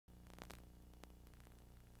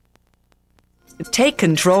Take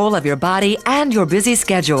control of your body and your busy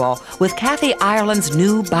schedule with Kathy Ireland's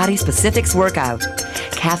new Body Specifics workout.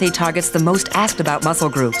 Kathy targets the most asked about muscle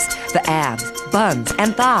groups, the abs, buns,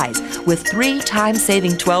 and thighs, with 3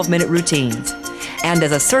 time-saving 12-minute routines. And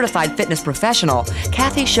as a certified fitness professional,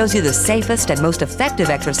 Kathy shows you the safest and most effective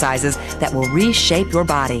exercises that will reshape your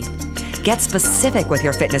body. Get specific with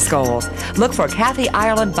your fitness goals. Look for Kathy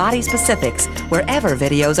Ireland Body Specifics wherever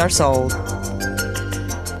videos are sold.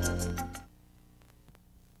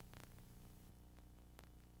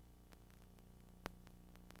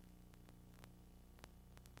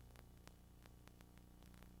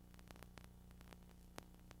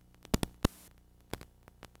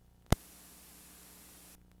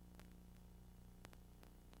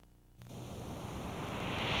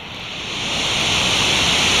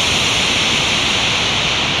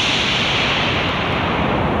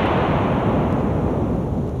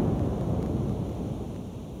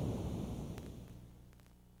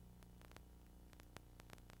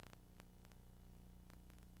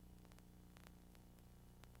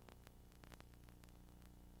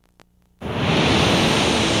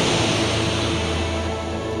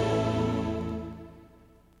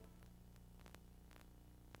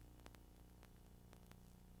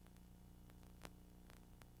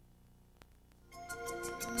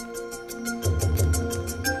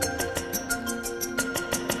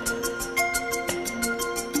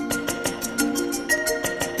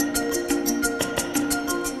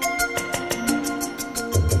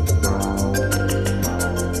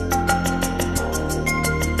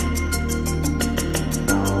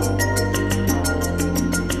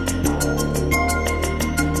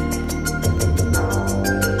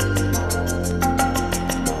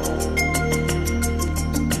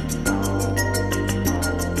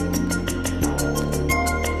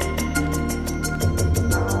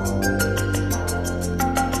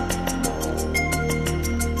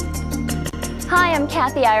 Hi, I'm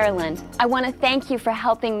Kathy Ireland. I want to thank you for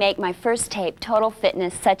helping make my first tape, Total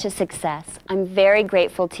Fitness, such a success. I'm very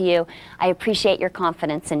grateful to you. I appreciate your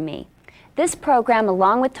confidence in me. This program,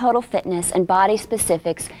 along with Total Fitness and Body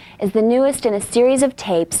Specifics, is the newest in a series of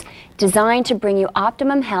tapes designed to bring you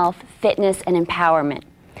optimum health, fitness, and empowerment.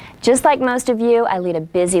 Just like most of you, I lead a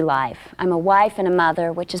busy life. I'm a wife and a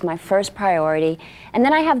mother, which is my first priority, and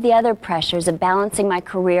then I have the other pressures of balancing my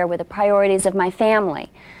career with the priorities of my family.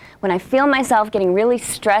 When I feel myself getting really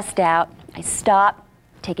stressed out, I stop,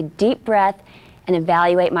 take a deep breath, and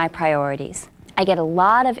evaluate my priorities. I get a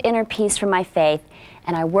lot of inner peace from my faith,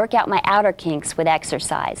 and I work out my outer kinks with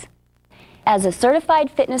exercise. As a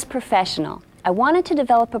certified fitness professional, I wanted to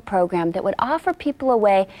develop a program that would offer people a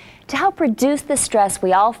way to help reduce the stress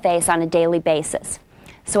we all face on a daily basis.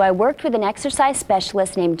 So I worked with an exercise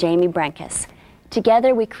specialist named Jamie Brenkus.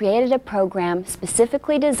 Together, we created a program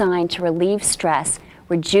specifically designed to relieve stress,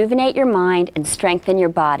 rejuvenate your mind, and strengthen your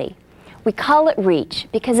body. We call it REACH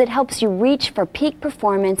because it helps you reach for peak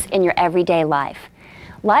performance in your everyday life.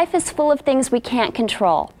 Life is full of things we can't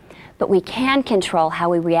control, but we can control how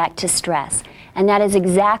we react to stress, and that is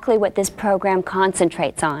exactly what this program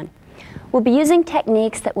concentrates on. We'll be using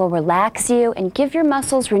techniques that will relax you and give your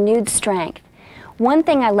muscles renewed strength. One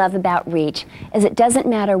thing I love about REACH is it doesn't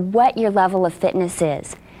matter what your level of fitness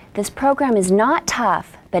is. This program is not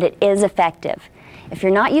tough, but it is effective. If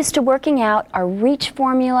you're not used to working out, our REACH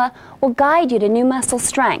formula will guide you to new muscle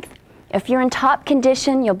strength. If you're in top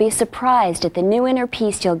condition, you'll be surprised at the new inner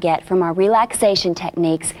peace you'll get from our relaxation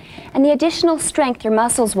techniques and the additional strength your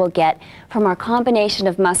muscles will get from our combination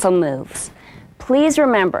of muscle moves. Please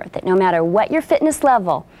remember that no matter what your fitness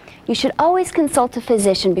level, you should always consult a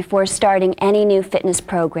physician before starting any new fitness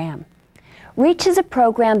program. REACH is a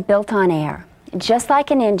program built on air. Just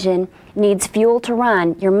like an engine needs fuel to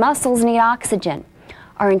run, your muscles need oxygen.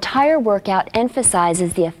 Our entire workout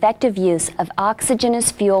emphasizes the effective use of oxygen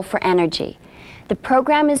as fuel for energy. The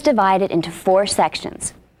program is divided into 4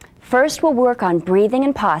 sections. First, we'll work on breathing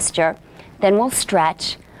and posture, then we'll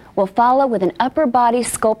stretch. We'll follow with an upper body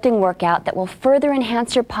sculpting workout that will further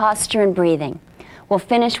enhance your posture and breathing. We'll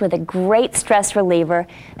finish with a great stress reliever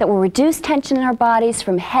that will reduce tension in our bodies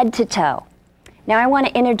from head to toe. Now I want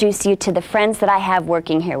to introduce you to the friends that I have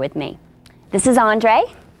working here with me. This is Andre.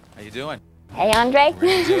 How you doing? Hey, Andre.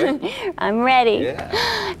 Ready to do it? I'm ready.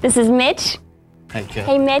 Yeah. This is Mitch. Hey, Kat.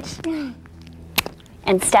 Hey, Mitch.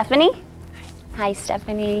 And Stephanie. Hi,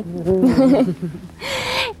 Stephanie.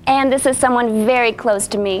 And this is someone very close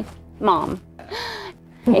to me, Mom.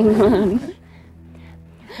 Hey, Mom.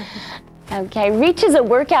 Okay, REACH is a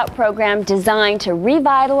workout program designed to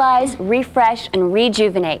revitalize, refresh, and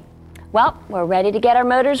rejuvenate. Well, we're ready to get our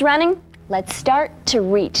motors running. Let's start to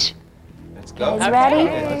REACH. Let's go. Guys ready?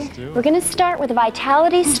 Let's do it. We're going to start with a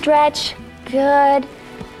vitality stretch. Good.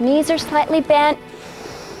 Knees are slightly bent.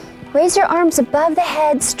 Raise your arms above the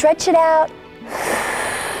head, stretch it out,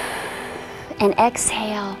 and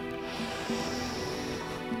exhale.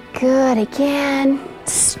 Good, again.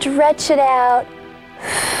 Stretch it out.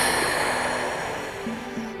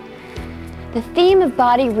 The theme of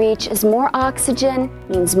Body Reach is more oxygen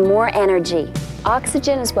means more energy.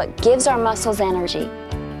 Oxygen is what gives our muscles energy.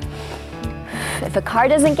 If a car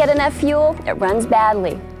doesn't get enough fuel, it runs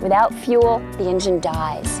badly. Without fuel, the engine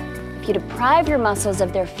dies. If you deprive your muscles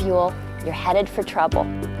of their fuel, you're headed for trouble.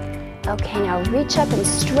 Okay, now reach up and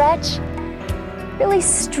stretch. Really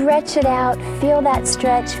stretch it out. Feel that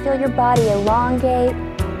stretch. Feel your body elongate.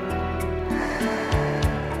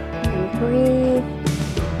 And breathe.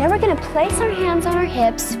 Now we're going to place our hands on our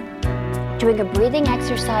hips, doing a breathing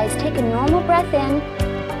exercise. Take a normal breath in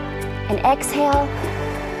and exhale.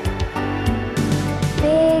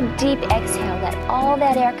 Big, deep exhale. Let all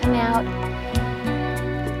that air come out.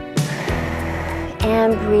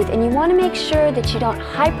 And breathe. And you want to make sure that you don't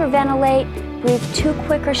hyperventilate, breathe too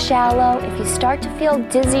quick or shallow. If you start to feel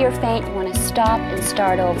dizzy or faint, you want to stop and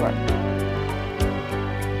start over.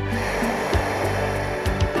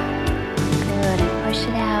 Good, and push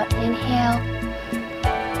it out. Inhale.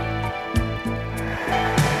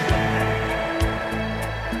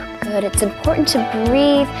 Good, it's important to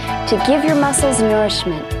breathe to give your muscles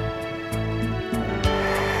nourishment.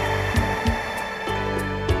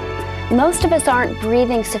 Most of us aren't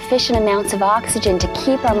breathing sufficient amounts of oxygen to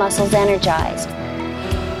keep our muscles energized.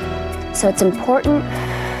 So it's important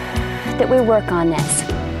that we work on this.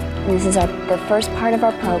 And this is the first part of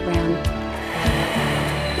our program.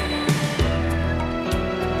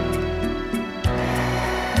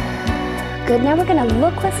 Good, now we're going to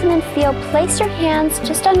look, listen, and feel. Place your hands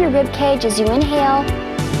just on your rib cage as you inhale.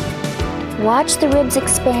 Watch the ribs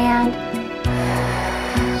expand.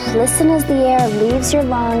 Listen as the air leaves your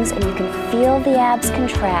lungs and you can feel the abs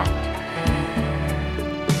contract.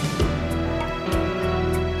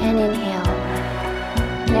 And inhale.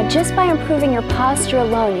 Now just by improving your posture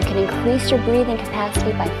alone, you can increase your breathing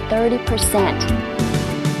capacity by 30%.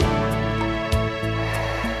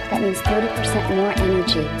 That means 30% more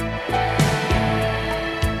energy.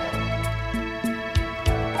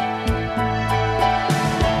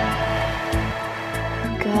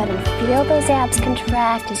 Good, and feel those abs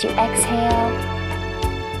contract as you exhale.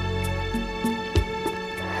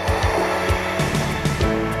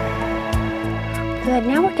 Good,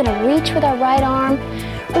 now we're going to reach with our right arm.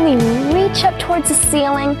 Really reach up towards the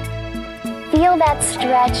ceiling. Feel that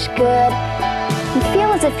stretch, good. And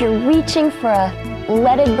feel as if you're reaching for a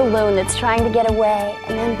leaded balloon that's trying to get away.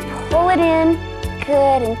 And then pull it in,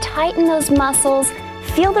 good, and tighten those muscles.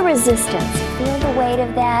 Feel the resistance, feel the weight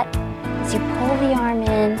of that. As you pull the arm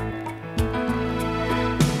in,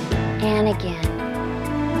 and again,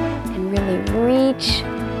 and really reach.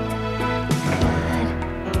 Good.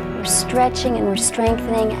 We're stretching and we're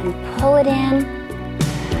strengthening, and pull it in.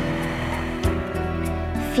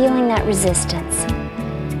 Feeling that resistance.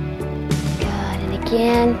 Good, and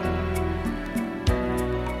again.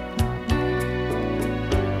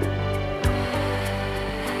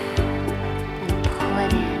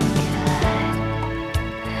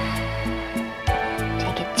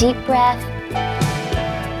 Deep breath,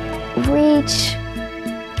 reach,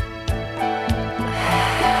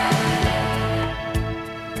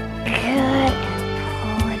 good, and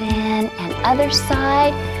pull it in, and other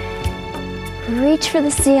side, reach for the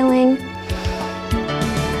ceiling,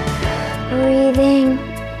 breathing,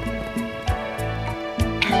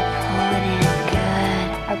 and pull it in, good.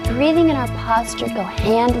 Our breathing and our posture go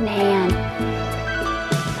hand in hand.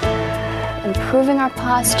 Improving our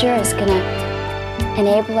posture is going to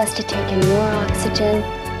enable us to take in more oxygen,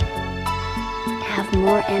 have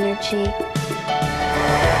more energy.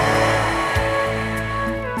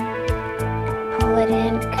 Pull it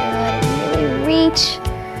in, good, and really reach,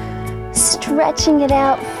 stretching it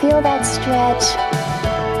out, feel that stretch.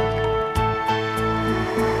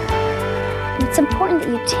 And it's important that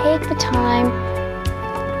you take the time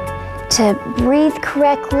to breathe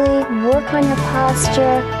correctly, work on your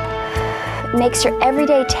posture. Makes your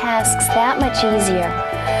everyday tasks that much easier.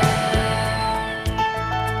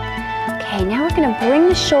 Okay, now we're going to bring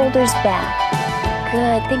the shoulders back.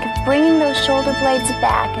 Good. Think of bringing those shoulder blades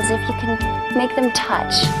back as if you can make them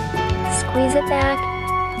touch. Squeeze it back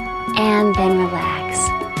and then relax.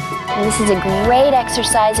 And this is a great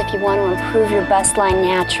exercise if you want to improve your bust line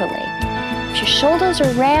naturally. If your shoulders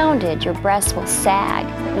are rounded, your breasts will sag.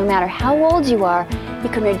 But no matter how old you are, you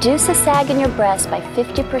can reduce the sag in your breast by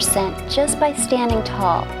 50% just by standing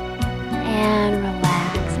tall. and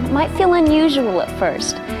relax. It might feel unusual at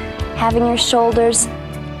first, having your shoulders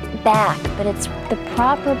back, but it's the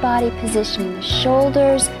proper body positioning. The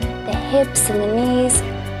shoulders, the hips, and the knees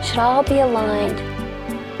should all be aligned.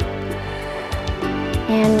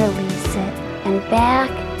 And release it. And back.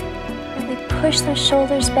 Really push those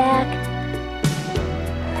shoulders back.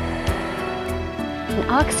 And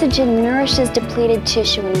oxygen nourishes depleted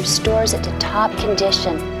tissue and restores it to top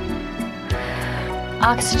condition.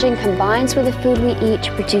 Oxygen combines with the food we eat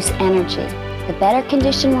to produce energy. The better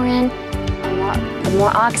condition we're in, the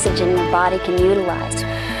more oxygen your body can utilize.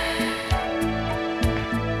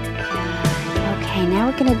 Okay, now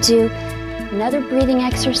we're going to do another breathing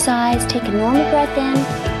exercise. Take a normal breath in.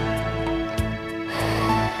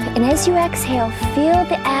 And as you exhale, feel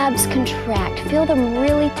the abs contract. Feel them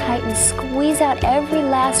really tighten. Squeeze out every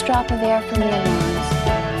last drop of air from your lungs.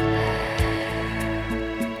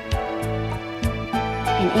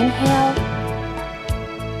 And inhale.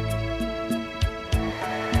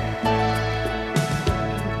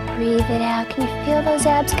 And breathe it out. Can you feel those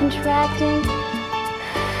abs contracting?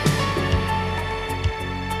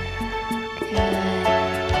 Good.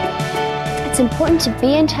 It's important to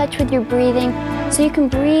be in touch with your breathing so you can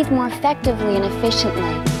breathe more effectively and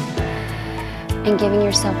efficiently, and giving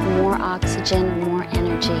yourself more oxygen, more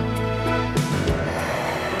energy.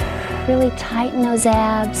 Really tighten those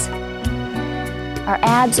abs. Our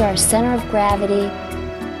abs are our center of gravity.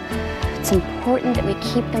 It's important that we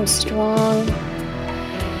keep them strong.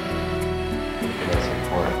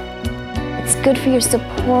 It's good for your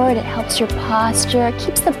support. It helps your posture. It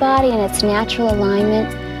keeps the body in its natural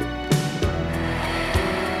alignment.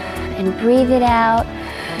 And breathe it out.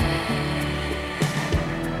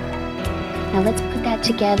 Now let's put that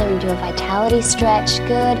together and do a vitality stretch.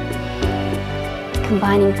 Good.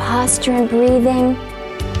 Combining posture and breathing.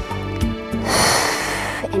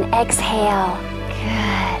 And exhale.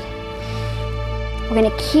 Good. We're going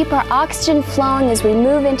to keep our oxygen flowing as we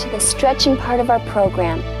move into the stretching part of our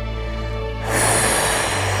program.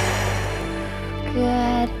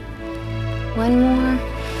 Good. One more.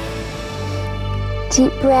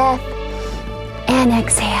 Deep breath. And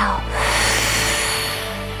exhale.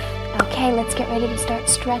 Okay, let's get ready to start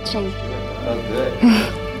stretching. Oh, good.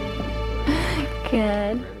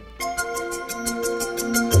 Good.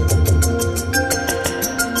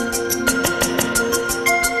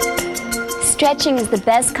 Stretching is the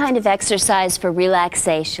best kind of exercise for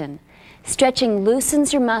relaxation. Stretching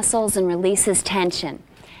loosens your muscles and releases tension.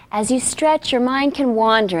 As you stretch, your mind can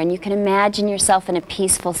wander and you can imagine yourself in a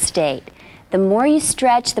peaceful state. The more you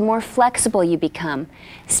stretch, the more flexible you become.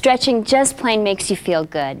 Stretching just plain makes you feel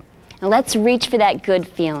good. Now let's reach for that good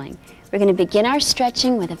feeling. We're going to begin our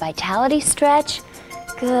stretching with a vitality stretch.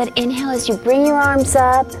 Good. Inhale as you bring your arms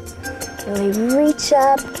up. Really reach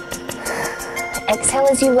up. Exhale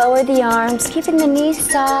as you lower the arms, keeping the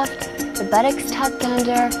knees soft, the buttocks tucked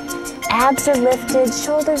under, abs are lifted,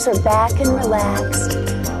 shoulders are back and relaxed.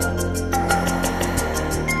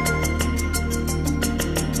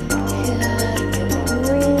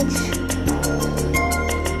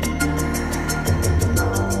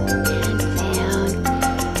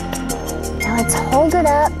 Hold it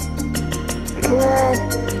up. Good.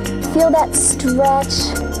 Feel that stretch.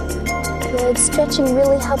 Good. Stretching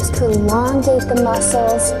really helps to elongate the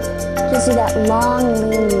muscles. Gives you that long,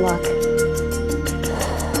 lean look.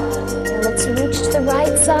 Now let's reach to the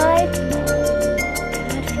right side.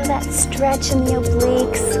 Good. Feel that stretch in the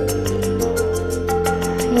obliques.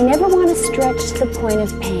 You never want to stretch to the point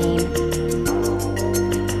of pain.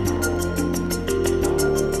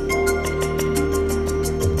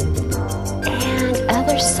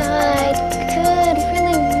 Side. Good.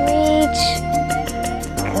 Really reach.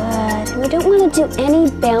 Good. We don't want to do any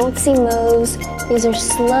bouncy moves. These are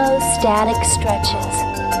slow, static stretches.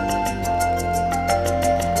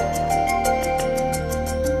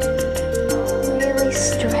 Really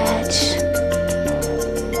stretch.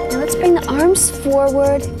 Now let's bring the arms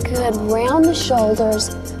forward. Good. Round the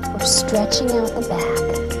shoulders. We're stretching out the back.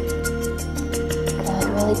 Good.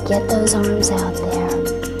 Really get those arms out there.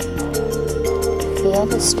 Feel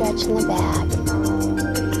the stretch in the back.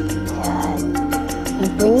 Good. Now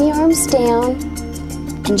bring the arms down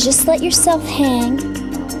and just let yourself hang.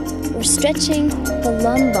 We're stretching the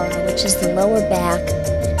lumbar, which is the lower back.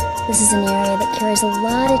 This is an area that carries a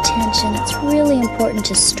lot of tension. It's really important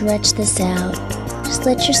to stretch this out. Just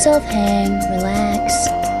let yourself hang, relax.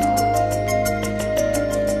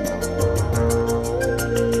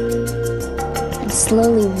 And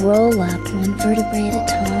slowly roll up one vertebrae at a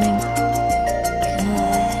time.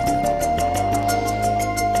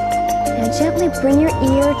 gently bring your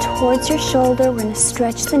ear towards your shoulder. We're going to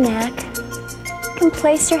stretch the neck. You can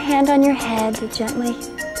place your hand on your head to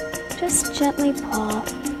just gently pull.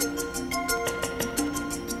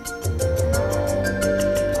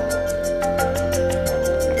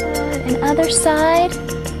 Good. And other side.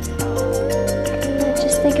 Good.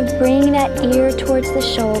 Just think of bringing that ear towards the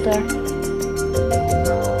shoulder.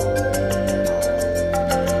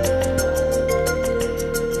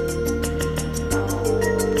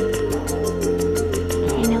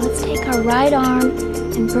 Right arm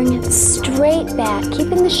and bring it straight back,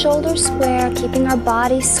 keeping the shoulders square, keeping our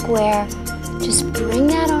body square. Just bring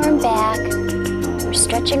that arm back. We're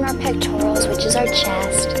stretching our pectorals, which is our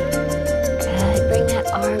chest. Good. Bring that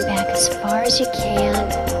arm back as far as you can.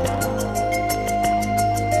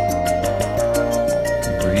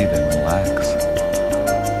 Breathe and relax.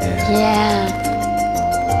 Yeah.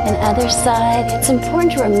 And other side, it's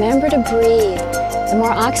important to remember to breathe. The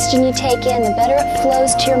more oxygen you take in, the better it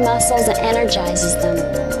flows to your muscles and energizes them.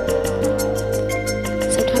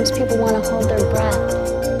 Sometimes people want to hold their breath.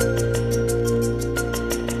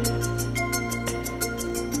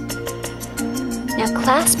 Now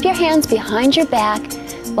clasp your hands behind your back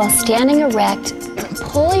while standing erect.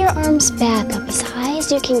 Pull your arms back up as high as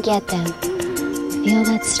you can get them. Feel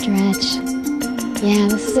that stretch. Yeah,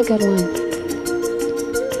 this is a good one.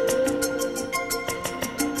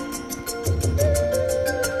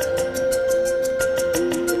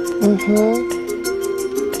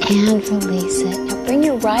 And release it. Now bring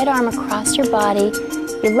your right arm across your body.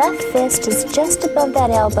 Your left fist is just above that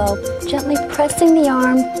elbow. Gently pressing the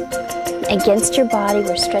arm against your body.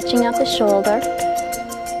 We're stretching out the shoulder.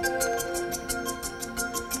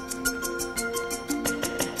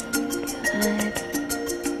 Good.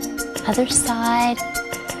 Other side.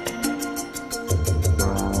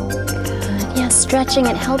 Good. Yeah, stretching.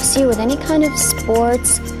 It helps you with any kind of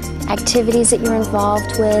sports, activities that you're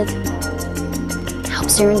involved with.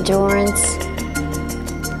 Helps your endurance.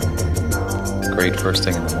 Great first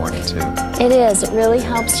thing in the morning, too. It is. It really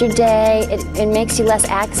helps your day. It makes you less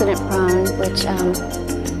accident prone, which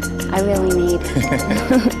I really need.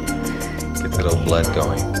 Get that old blood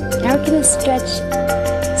going. Now we're going to stretch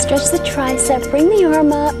the tricep. Bring the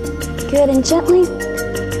arm up. Good. And gently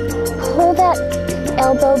pull that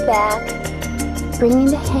elbow back. Bringing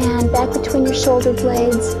the hand back between your shoulder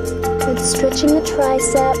blades. Good. Stretching the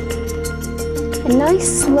tricep. A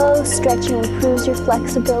nice slow stretching improves your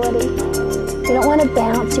flexibility. You don't want to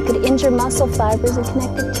bounce. You could injure muscle fibers and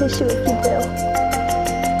connective tissue if you do.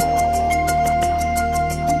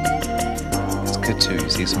 It's good too. You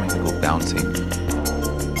see so many people bouncing.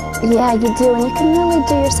 Yeah, you do. And you can really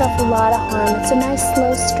do yourself a lot of harm. It's a nice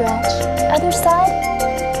slow stretch. Other side.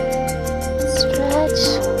 Stretch.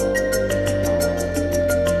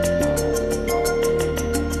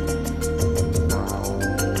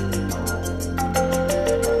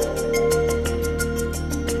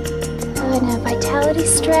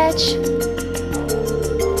 Stretch.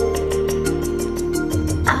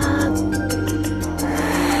 Up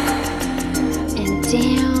and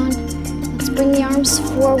down. Let's bring the arms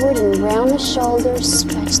forward and round the shoulders.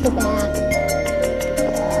 Stretch the back.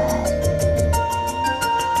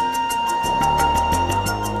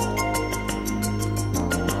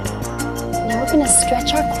 Now we're going to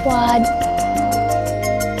stretch our quad.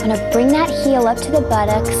 I'm going to bring that heel up to the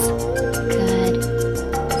buttocks. Good.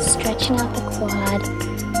 Stretching out the quad.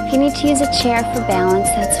 If you need to use a chair for balance,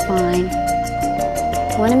 that's fine.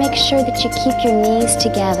 You want to make sure that you keep your knees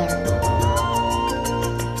together.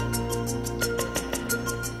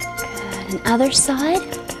 Good. And other side.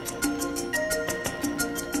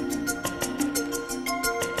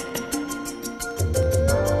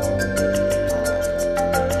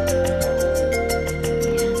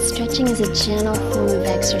 Yeah, stretching is a gentle form of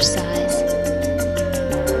exercise.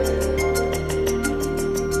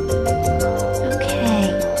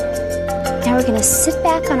 We're going to sit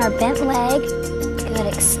back on our bent leg. Good.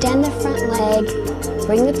 Extend the front leg.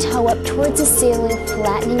 Bring the toe up towards the ceiling,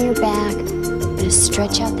 flattening your back. We're going to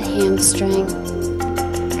stretch out the hamstring.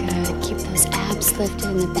 Good. Keep those abs lifted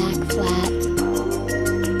and the back flat.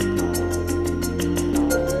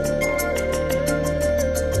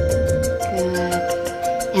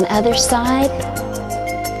 Good. And other side.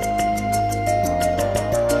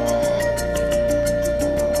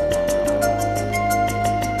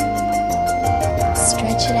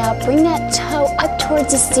 Bring that toe up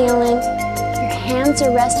towards the ceiling. Your hands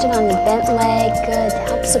are rested on the bent leg. Good. To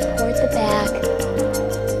help support the back.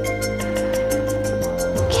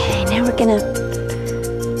 Okay, now we're going to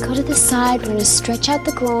go to the side. We're going to stretch out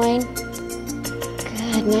the groin.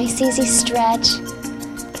 Good. Nice, easy stretch.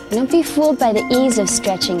 Don't be fooled by the ease of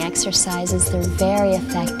stretching exercises. They're very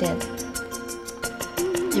effective.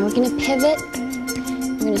 Now we're going to pivot.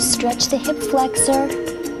 We're going to stretch the hip flexor.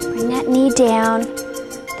 Bring that knee down.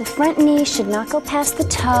 The front knee should not go past the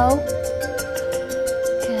toe.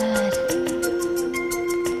 Good.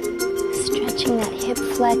 Stretching that hip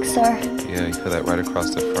flexor. Yeah, you feel that right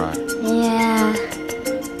across the front. Yeah.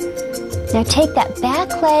 Now take that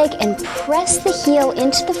back leg and press the heel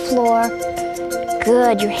into the floor.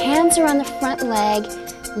 Good. Your hands are on the front leg,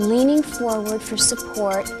 leaning forward for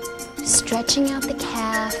support, stretching out the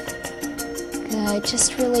calf. Good.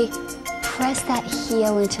 Just really press that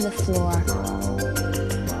heel into the floor.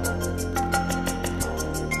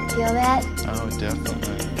 Feel that? Oh,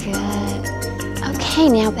 definitely. Good. Okay,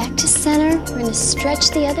 now back to center. We're going to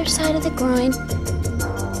stretch the other side of the groin.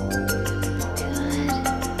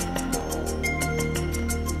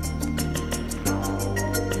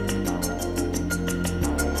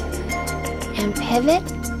 And pivot,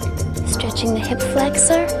 stretching the hip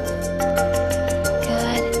flexor.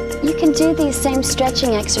 Good. You can do these same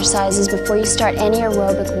stretching exercises before you start any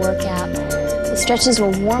aerobic workout. The stretches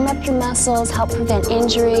will warm up your muscles, help prevent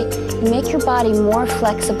injury, and make your body more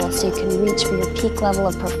flexible so you can reach for your peak level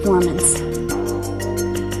of performance.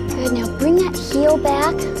 Good, now bring that heel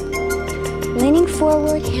back, leaning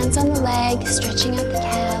forward, hands on the leg, stretching out the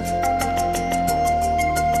calf.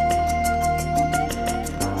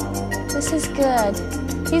 This is good.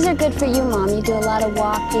 These are good for you, Mom. You do a lot of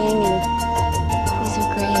walking, and these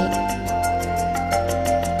are great.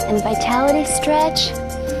 And vitality stretch.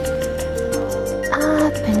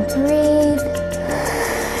 Up and breathe.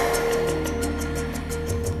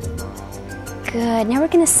 Good. Now we're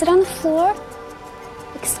going to sit on the floor,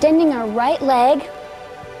 extending our right leg,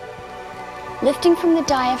 lifting from the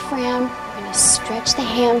diaphragm. We're going to stretch the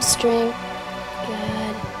hamstring.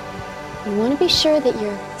 Good. You want to be sure that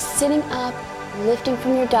you're sitting up, lifting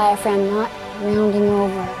from your diaphragm, not rounding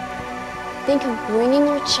over. Think of bringing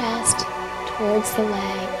your chest towards the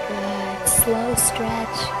leg. Good. Slow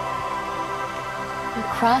stretch. Now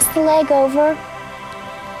cross the leg over,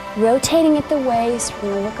 rotating at the waist. We're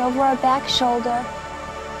going to look over our back shoulder,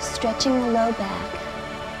 stretching the low back.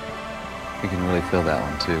 You can really feel that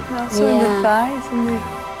one too. Also in the thighs and the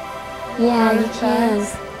Yeah, you can.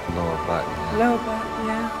 Lower butt. Yeah. lower back,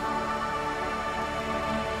 yeah.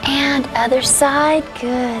 And other side,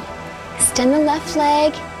 good. Extend the left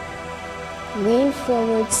leg, lean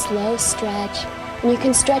forward, slow stretch. And you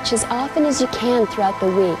can stretch as often as you can throughout the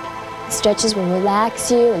week. The stretches will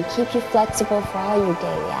relax you and keep you flexible for all your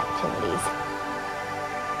daily activities.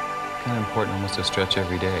 Kind of important almost to stretch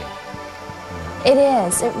every day. It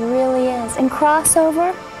is, it really is. And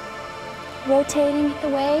crossover, rotating at the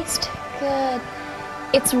waist, good.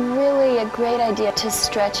 It's really a great idea to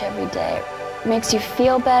stretch every day. It makes you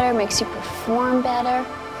feel better, makes you perform better.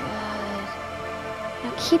 Good.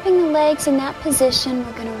 Now keeping the legs in that position,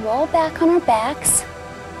 we're going to roll back on our backs.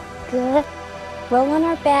 Good. Roll on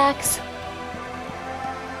our backs.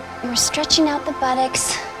 We're stretching out the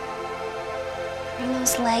buttocks. Bring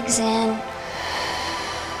those legs in.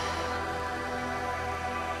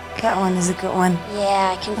 That one is a good one.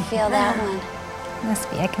 Yeah, I can feel that one.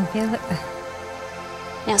 Must be, I can feel it.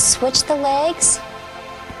 Now switch the legs.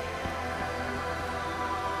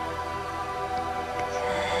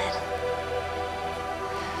 Good.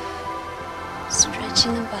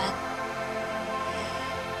 Stretching the butt.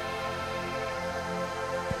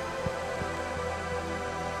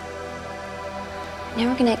 Now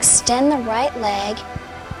we're going to extend the right leg.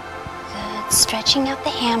 Good. Stretching out the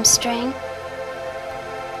hamstring.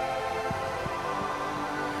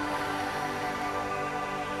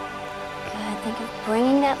 Good. Think of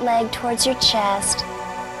bringing that leg towards your chest.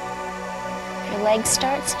 If your leg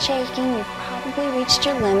starts shaking, you've probably reached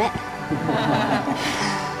your limit. Good.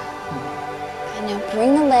 Now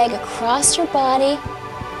bring the leg across your body,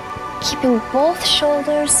 keeping both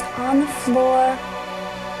shoulders on the floor.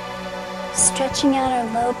 Stretching out our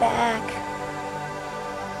low back.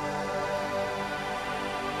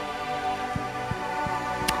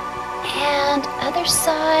 And other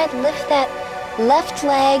side, lift that left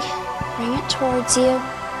leg, bring it towards you.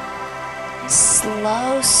 A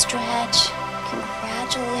slow stretch. You can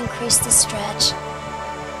gradually increase the stretch.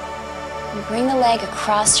 And bring the leg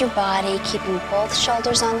across your body, keeping both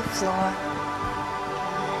shoulders on the floor.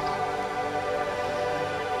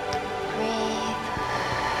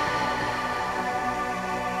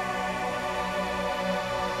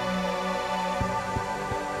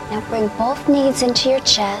 Now bring both knees into your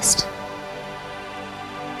chest.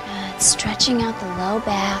 Good. Stretching out the low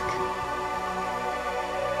back.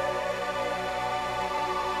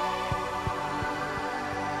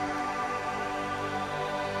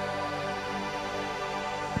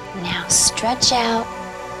 stretch out.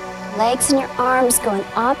 Legs and your arms go in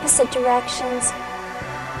opposite directions.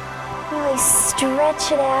 Really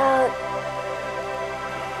stretch it out.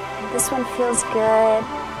 And this one feels good.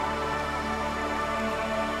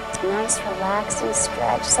 Nice relaxing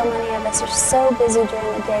stretch. So many of us are so busy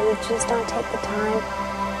during the day, we just don't take the time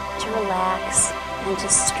to relax and to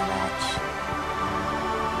stretch.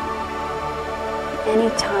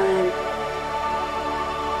 Anytime,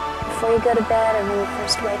 before you go to bed or when you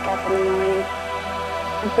first wake up in the morning.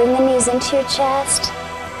 And bring the knees into your chest.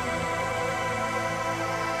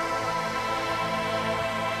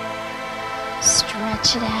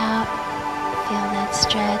 Stretch it out. Feel that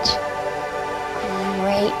stretch.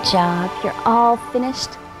 Great job. You're all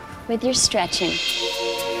finished with your stretching.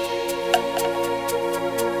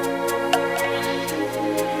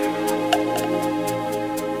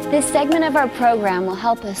 This segment of our program will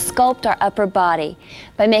help us sculpt our upper body.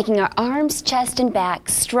 By making our arms, chest, and back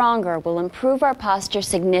stronger, we'll improve our posture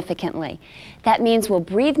significantly. That means we'll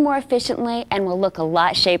breathe more efficiently and we'll look a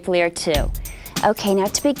lot shapelier too. Okay, now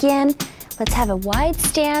to begin, let's have a wide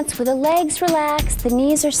stance with the legs relaxed, the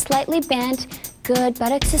knees are slightly bent. Good,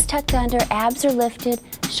 buttocks is tucked under, abs are lifted,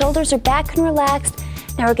 shoulders are back and relaxed.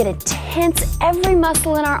 Now we're going to tense every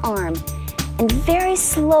muscle in our arm and very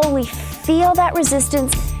slowly feel that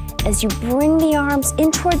resistance as you bring the arms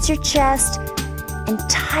in towards your chest and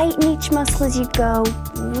tighten each muscle as you go.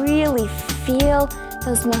 Really feel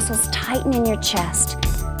those muscles tighten in your chest.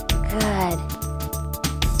 Good.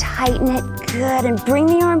 Tighten it, good, and bring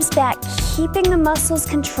the arms back, keeping the muscles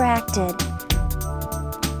contracted.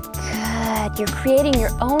 Good, you're creating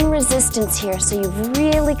your own resistance here, so you've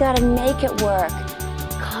really got to make it work.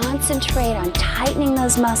 Concentrate on tightening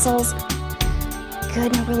those muscles.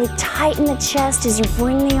 Good, now really tighten the chest as you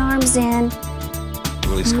bring the arms in.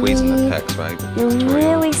 Really squeezing the pecs, right? You're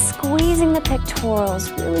really squeezing the pectorals.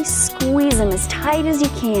 Really squeeze them as tight as you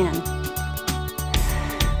can. And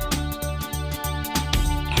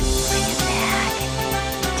bring it back.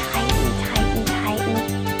 Tighten, tighten, tighten.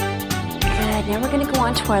 Good, now we're going to go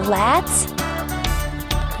on to our lats.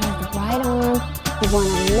 Good, the right arm, you want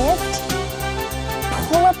to lift.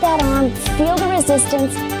 Pull up that arm, feel the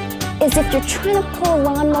resistance. As if you're trying to pull a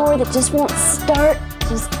lawnmower that just won't start.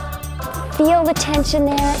 Just feel the tension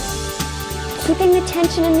there. Keeping the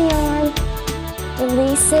tension in the arm.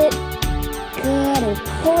 Release it. Good, and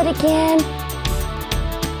pull it again.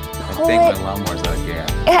 Pull I think it. my lawnmower's out of gas.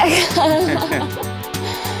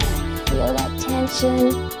 Feel that tension.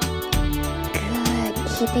 Good,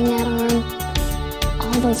 keeping that arm.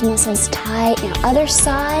 All those muscles tight. Now other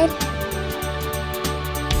side.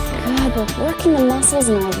 Good, we're working the muscles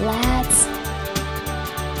in our lats.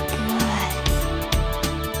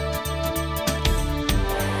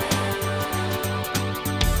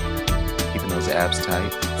 Good. Keeping those abs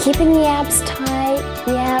tight. Keeping the abs tight,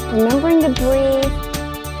 yep. Remembering to breathe.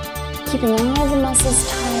 Keeping all the muscles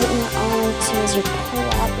tight in your arm too as you pull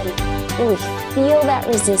up and really feel that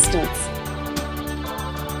resistance.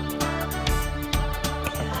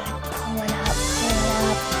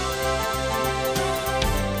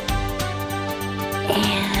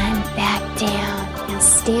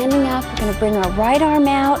 Standing up, we're going to bring our right arm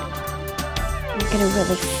out. We're going to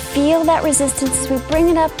really feel that resistance as we bring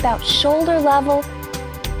it up about shoulder level.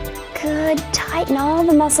 Good, tighten all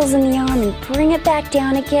the muscles in the arm and bring it back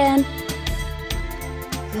down again.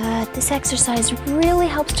 Good, this exercise really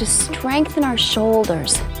helps to strengthen our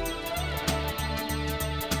shoulders.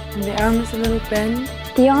 And the arm is a little bent.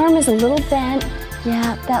 The arm is a little bent.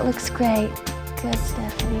 Yeah, that looks great. Good,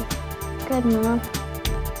 Stephanie. Good, Mom.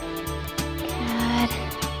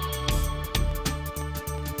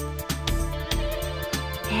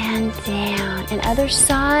 And down. And other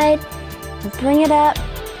side, bring it up.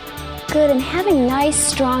 Good, and having nice,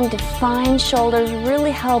 strong, defined shoulders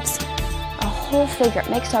really helps a whole figure. It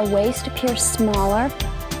makes our waist appear smaller.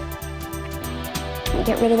 And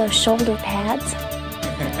get rid of those shoulder pads.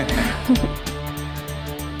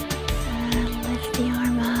 Lift the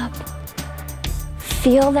arm up.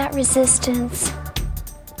 Feel that resistance.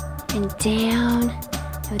 And down.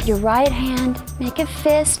 With your right hand, make a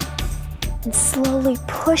fist. And slowly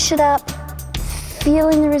push it up,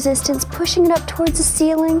 feeling the resistance, pushing it up towards the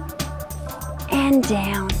ceiling, and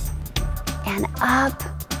down, and up.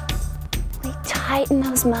 We tighten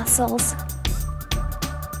those muscles.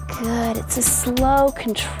 Good, it's a slow,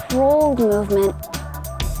 controlled movement.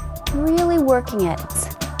 Really working it. It's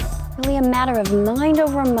really a matter of mind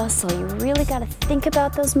over muscle. You really got to think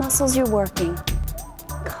about those muscles you're working.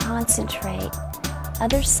 Concentrate.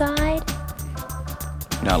 Other side.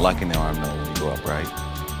 You're not locking the arm though when you go up, right?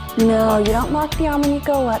 No, you don't lock the arm when you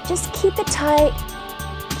go up. Just keep it tight.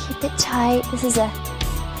 Keep it tight. This is a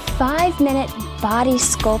 5-minute body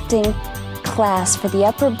sculpting class for the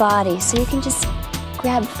upper body. So you can just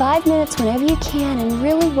grab 5 minutes whenever you can and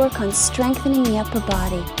really work on strengthening the upper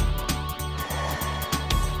body.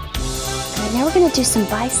 Good. Now we're going to do some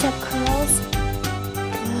bicep curls.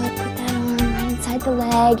 Good. Put that arm right inside the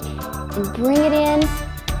leg and bring it in.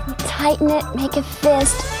 Tighten it. Make a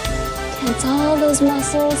fist. Tense all those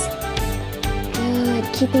muscles. Good.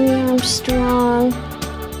 Keeping the arm strong.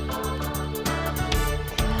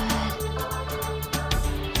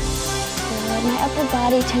 My upper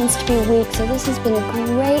body tends to be weak, so this has been a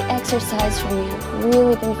great exercise for me. I've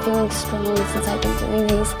really been feeling strong since I've been doing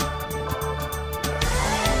these.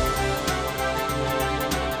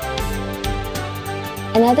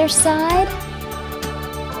 Another side.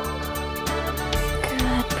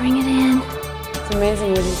 Good, bring it in. It's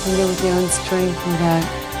amazing what you can do with your own strength and that.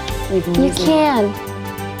 You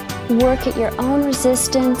can work at your own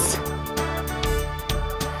resistance.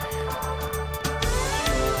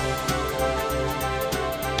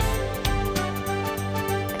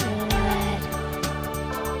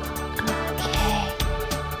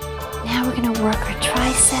 Work our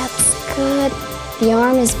triceps. Good. The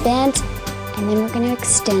arm is bent, and then we're going to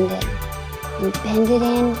extend it. And bend it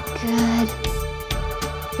in. Good.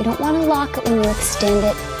 You don't want to lock it when you extend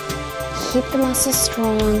it. Keep the muscles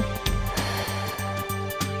strong.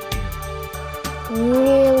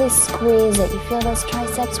 Really squeeze it. You feel those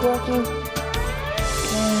triceps working? Good.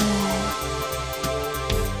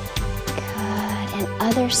 Good. And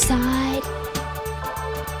other side.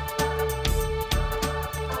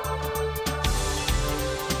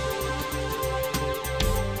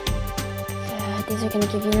 These are going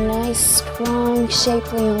to give you nice, strong,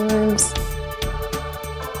 shapely arms.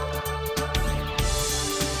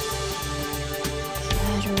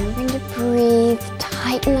 Good. Remembering to breathe,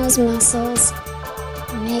 tighten those muscles,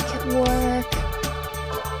 make it work.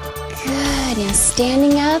 Good. Now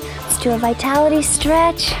standing up, let's do a vitality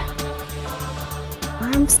stretch.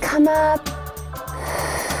 Arms come up.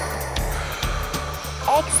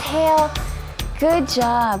 Exhale. Good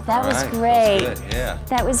job. That was great. That was good, yeah.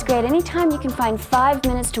 That was great. Anytime you can find 5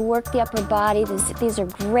 minutes to work the upper body, these are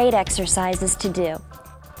great exercises to do.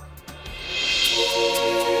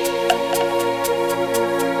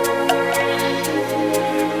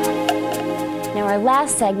 Now our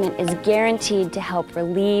last segment is guaranteed to help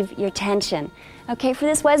relieve your tension. Okay, for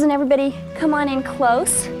this, why doesn't everybody come on in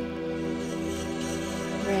close?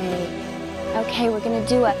 Great. Okay, we're going to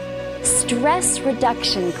do a stress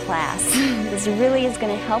reduction class. This really is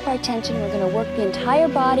going to help our tension. We're going to work the entire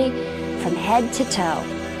body from head to toe.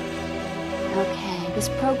 Okay, this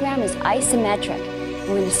program is isometric.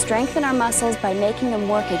 We're going to strengthen our muscles by making them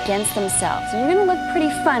work against themselves. And you're going to look pretty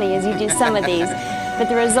funny as you do some of these, but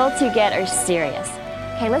the results you get are serious.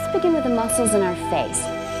 Okay, let's begin with the muscles in our face.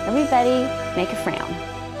 Everybody make a frown.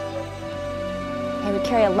 Okay, we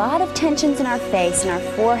carry a lot of tensions in our face, in our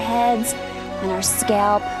foreheads, and our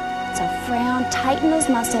scalp. So frown, tighten those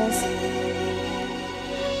muscles.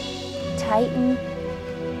 Tighten,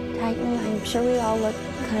 tighten. I'm sure we all look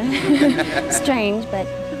kind of strange, but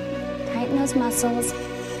tighten those muscles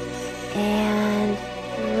and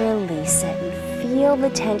release it. And feel the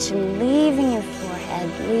tension leaving your forehead,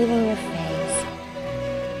 leaving your face.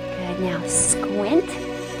 Good, now squint.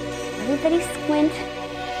 Everybody squint.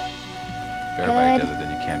 If everybody does it,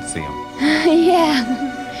 then you can't see them.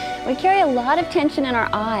 Yeah. We carry a lot of tension in our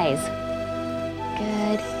eyes.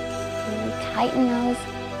 Good. Really tighten those.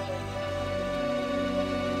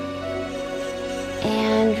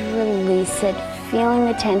 And release it, feeling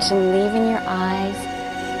the tension leaving your eyes.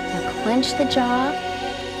 Now clench the jaw.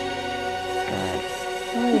 Good.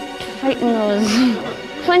 Really tighten those,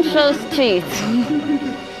 clench those teeth.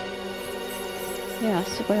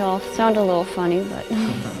 Yes, we all sound a little funny, but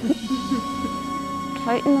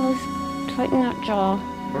tighten that jaw.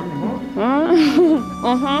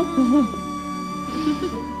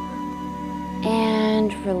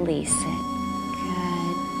 And release it.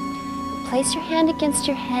 Good. Place your hand against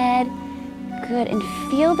your head. Good. And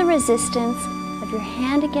feel the resistance of your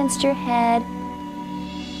hand against your head.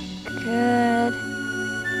 Good.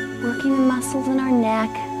 Working the muscles in our neck.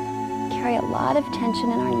 Carry a lot of tension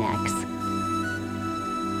in our necks.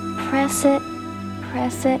 Press it,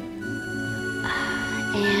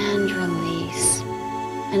 and release.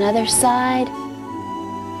 Another side.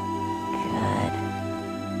 Good.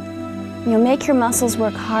 You'll make your muscles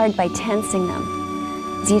work hard by tensing them.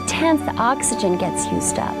 As you tense, the oxygen gets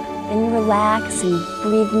used up. Then you relax and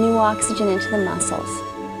breathe new oxygen into the muscles.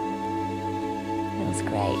 Feels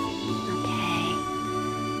great. Okay.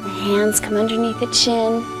 The hands come underneath the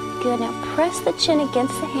chin. Good, now press the chin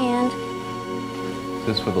against the hand. Is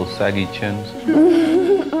this for those saggy chins?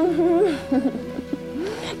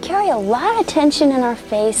 Carry a lot of tension in our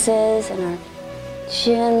faces and our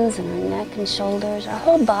chins and our neck and shoulders, our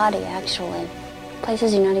whole body actually,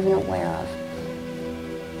 places you're not even aware of.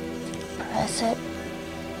 Press it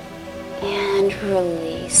and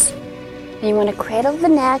release. And you want to cradle the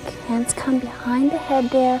neck, hands come behind the head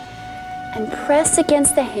there, and press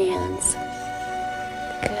against the hands.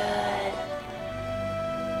 Good.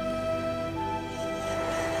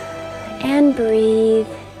 And breathe.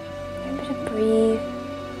 Remember to breathe.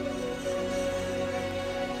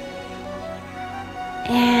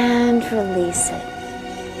 And release it.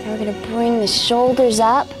 Now we're going to bring the shoulders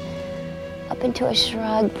up into a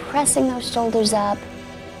shrug, pressing those shoulders up.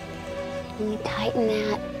 And you tighten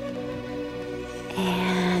that.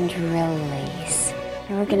 And release.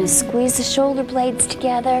 And we're going to squeeze the shoulder blades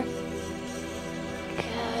together.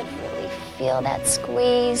 Good. Really feel that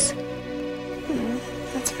squeeze.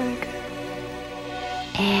 That's really good.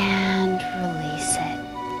 And release it.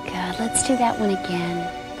 Good. Let's do that one again.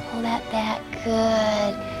 Pull that back.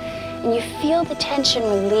 Good. And you feel the tension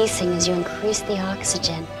releasing as you increase the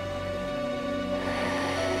oxygen.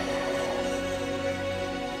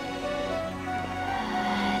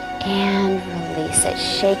 Good. And release it.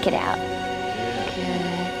 Shake it out.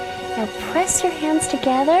 Good. Now press your hands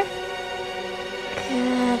together.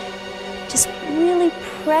 Good. Just really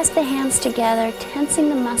press the hands together, tensing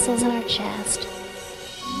the muscles in our chest.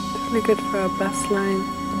 Really good for our bust line.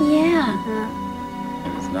 Yeah.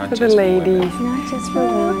 It's not For just the ladies. women. Not just for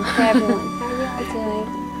women, for everyone. How are you all doing?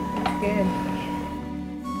 Good.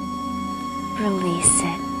 Release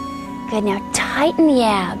it. Good, now tighten the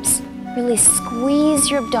abs. Really squeeze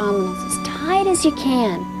your abdominals as tight as you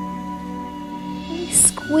can. Really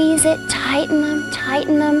squeeze it, tighten them,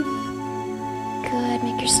 tighten them. Good,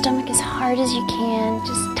 make your stomach as hard as you can.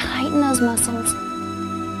 Just tighten those muscles.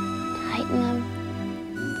 Tighten them.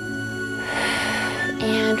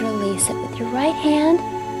 And release it with your right hand.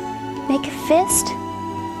 Make a fist.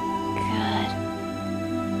 Good.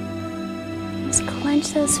 Just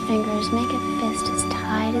clench those fingers. Make a fist as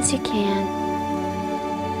tight as you can.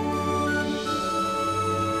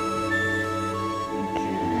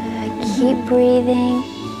 Good. Keep breathing.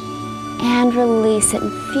 And release it.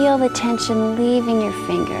 And feel the tension leaving your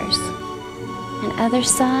fingers. And other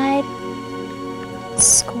side.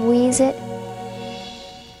 Squeeze it.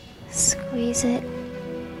 Squeeze it.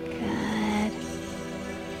 Good.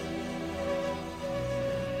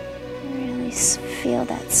 Really feel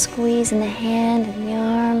that squeeze in the hand and the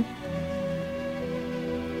arm.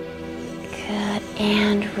 Good.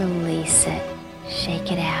 And release it.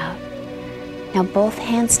 Shake it out. Now both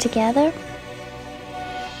hands together.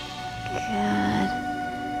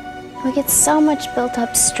 Good. We get so much built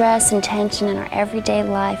up stress and tension in our everyday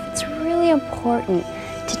life. It's really important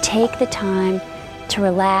to take the time to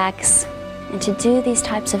relax and to do these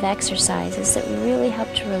types of exercises that really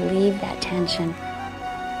help to relieve that tension.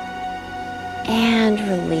 And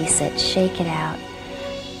release it, shake it out.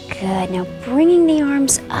 Good, now bringing the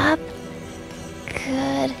arms up.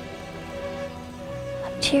 Good.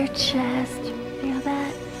 Up to your chest, feel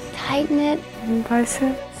that? Tighten it. And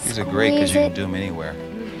bicep. These are great because you Squeeze can it. do them anywhere.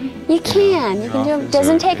 You can do office it.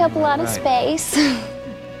 Doesn't or take up a lot of right. space.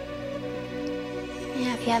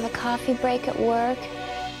 Yeah, if you have a coffee break at work,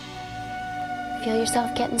 feel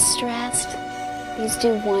yourself getting stressed, these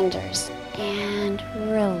do wonders. And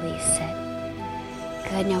release it.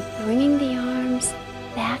 Good, now bringing the arms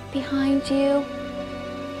back behind you.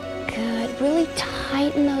 Good, really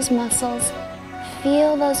tighten those muscles.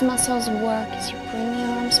 Feel those muscles work as you bring the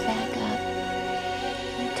arms back up.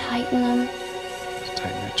 And tighten them. Just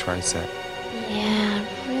tighten that tricep. Yeah,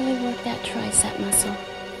 really work that tricep muscle.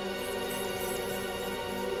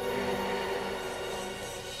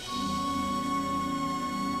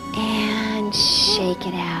 And shake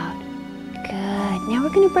it out. Good. Now we're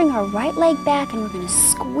going to bring our right leg back and we're going to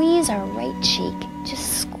squeeze our right cheek.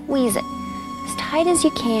 Just squeeze it as tight as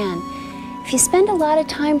you can. If you spend a lot of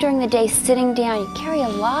time during the day sitting down, you carry a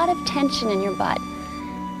lot of tension in your butt.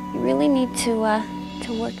 You really need to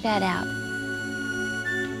work that out.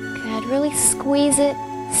 Good. Really squeeze it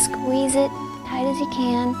tight as you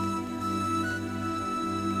can.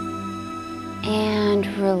 And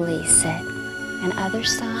release it. And other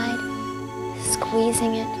side,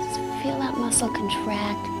 squeezing it, just feel that muscle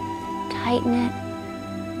contract, tighten it.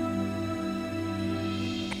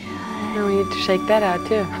 Good. Now we need to shake that out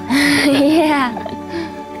too. Yeah.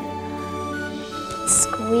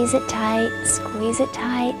 Squeeze it tight, squeeze it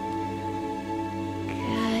tight.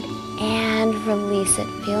 Good. And release it,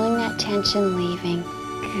 feeling that tension leaving.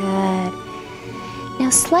 Good. Now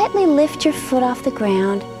slightly lift your foot off the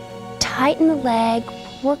ground. Tighten the leg.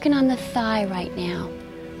 Working on the thigh right now.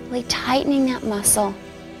 Really tightening that muscle.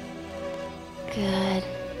 Good.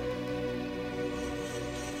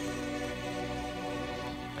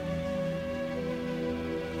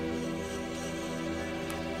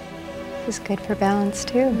 This is good for balance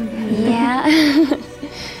too. Yeah.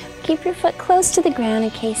 Keep your foot close to the ground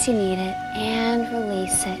in case you need it. And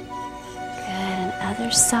release it. Good. And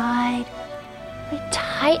other side. Really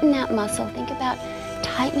tighten that muscle. Think about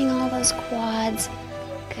tightening all those quads.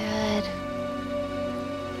 Good.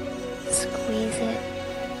 Squeeze it.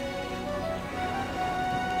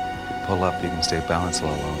 Pull up, you can stay balanced a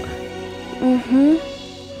little longer. Mm-hmm.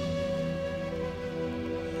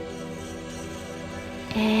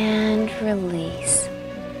 And release.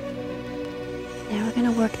 Now we're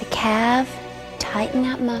going to work the calf. Tighten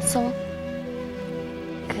that muscle.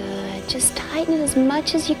 Good. Just tighten it as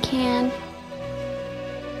much as you can.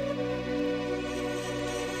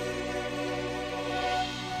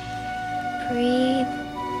 Breathe.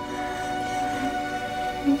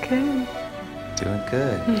 Okay. Doing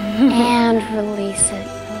good. And release it.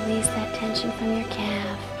 Release that tension from your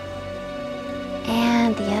calf.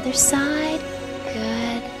 And the other side.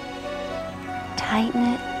 Good. Tighten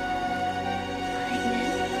it. Tighten it.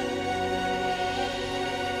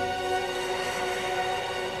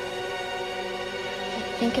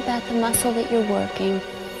 Think about the muscle that you're working.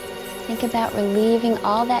 Think about relieving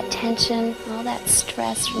all that tension, all that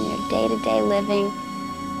stress from your day-to-day living.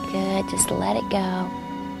 Good. Just let it go.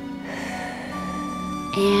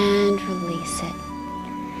 And release it.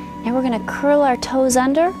 Now we're going to curl our toes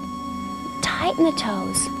under. Tighten the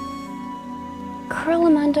toes. Curl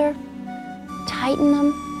them under. Tighten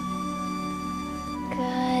them.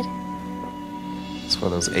 Good. It's for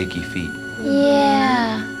those achy feet.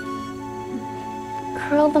 Yeah.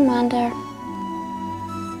 Curl them under.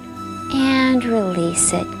 And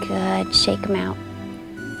release it. Good. Shake them out.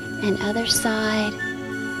 And other side.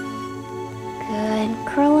 Good.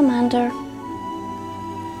 Curl them under.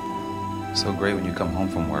 So great when you come home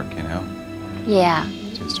from work, you know? Yeah.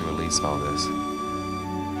 Just to release all this.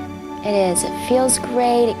 It is. It feels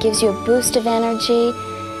great. It gives you a boost of energy.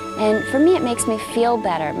 And for me, it makes me feel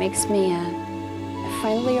better. It makes me a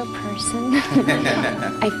friendlier person.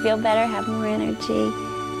 I feel better, have more energy.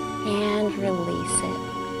 And release it.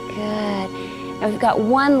 Good. Now we've got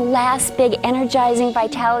one last big energizing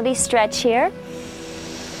vitality stretch here.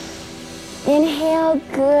 Inhale.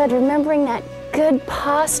 Good. Remembering that good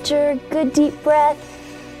posture, good deep breath.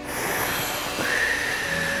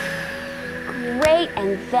 Great,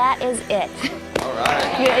 and that is it. All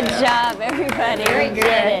right. Good job, everybody. Very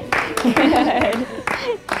good. Good.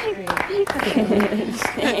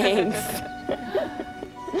 Thanks.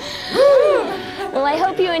 Well, I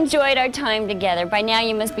hope you enjoyed our time together. By now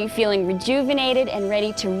you must be feeling rejuvenated and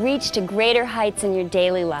ready to reach to greater heights in your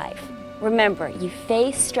daily life. Remember, you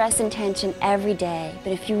face stress and tension every day,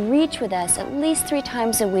 but if you reach with us at least 3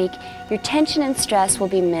 times a week, your tension and stress will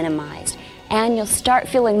be minimized, and you'll start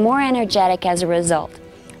feeling more energetic as a result.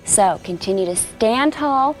 So, continue to stand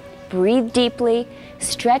tall, breathe deeply,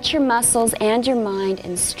 stretch your muscles and your mind,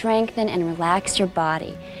 and strengthen and relax your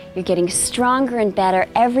body. You're getting stronger and better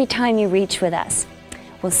every time you reach with us.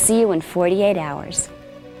 We'll see you in 48 hours.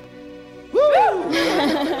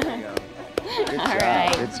 All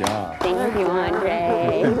right. Good job. Thank you,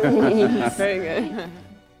 Andre. Very good.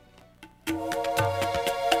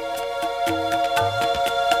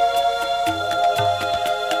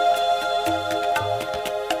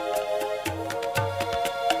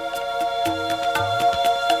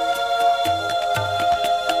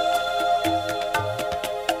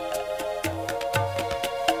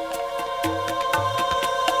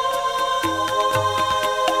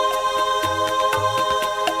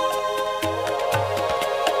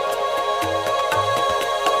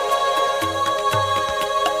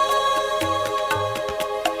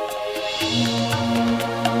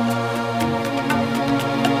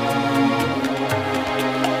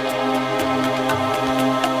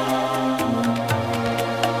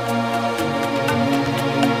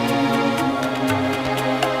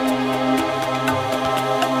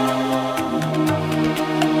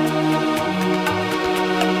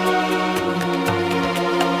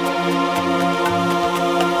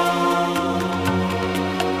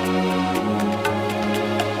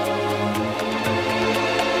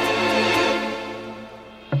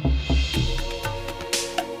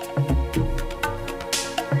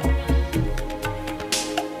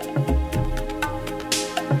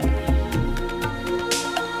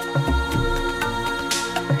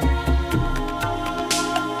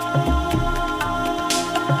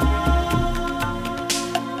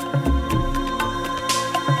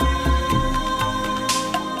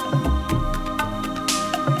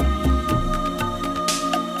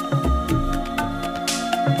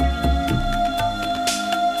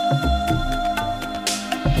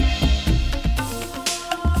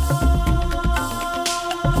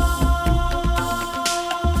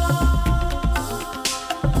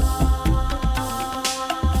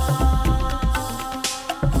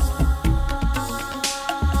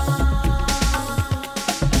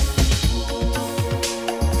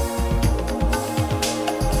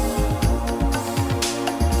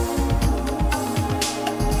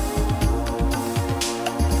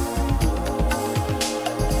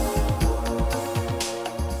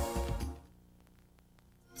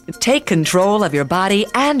 Take control of your body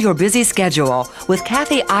and your busy schedule with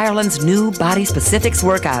Kathy Ireland's new Body Specifics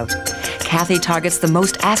workout. Kathy targets the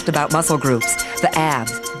most asked about muscle groups, the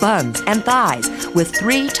abs, buns, and thighs, with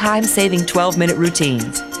 3 time-saving 12-minute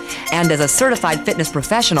routines. And as a certified fitness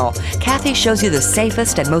professional, Kathy shows you the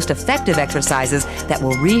safest and most effective exercises that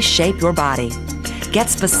will reshape your body. Get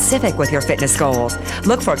specific with your fitness goals.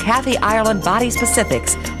 Look for Kathy Ireland Body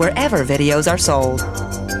Specifics wherever videos are sold.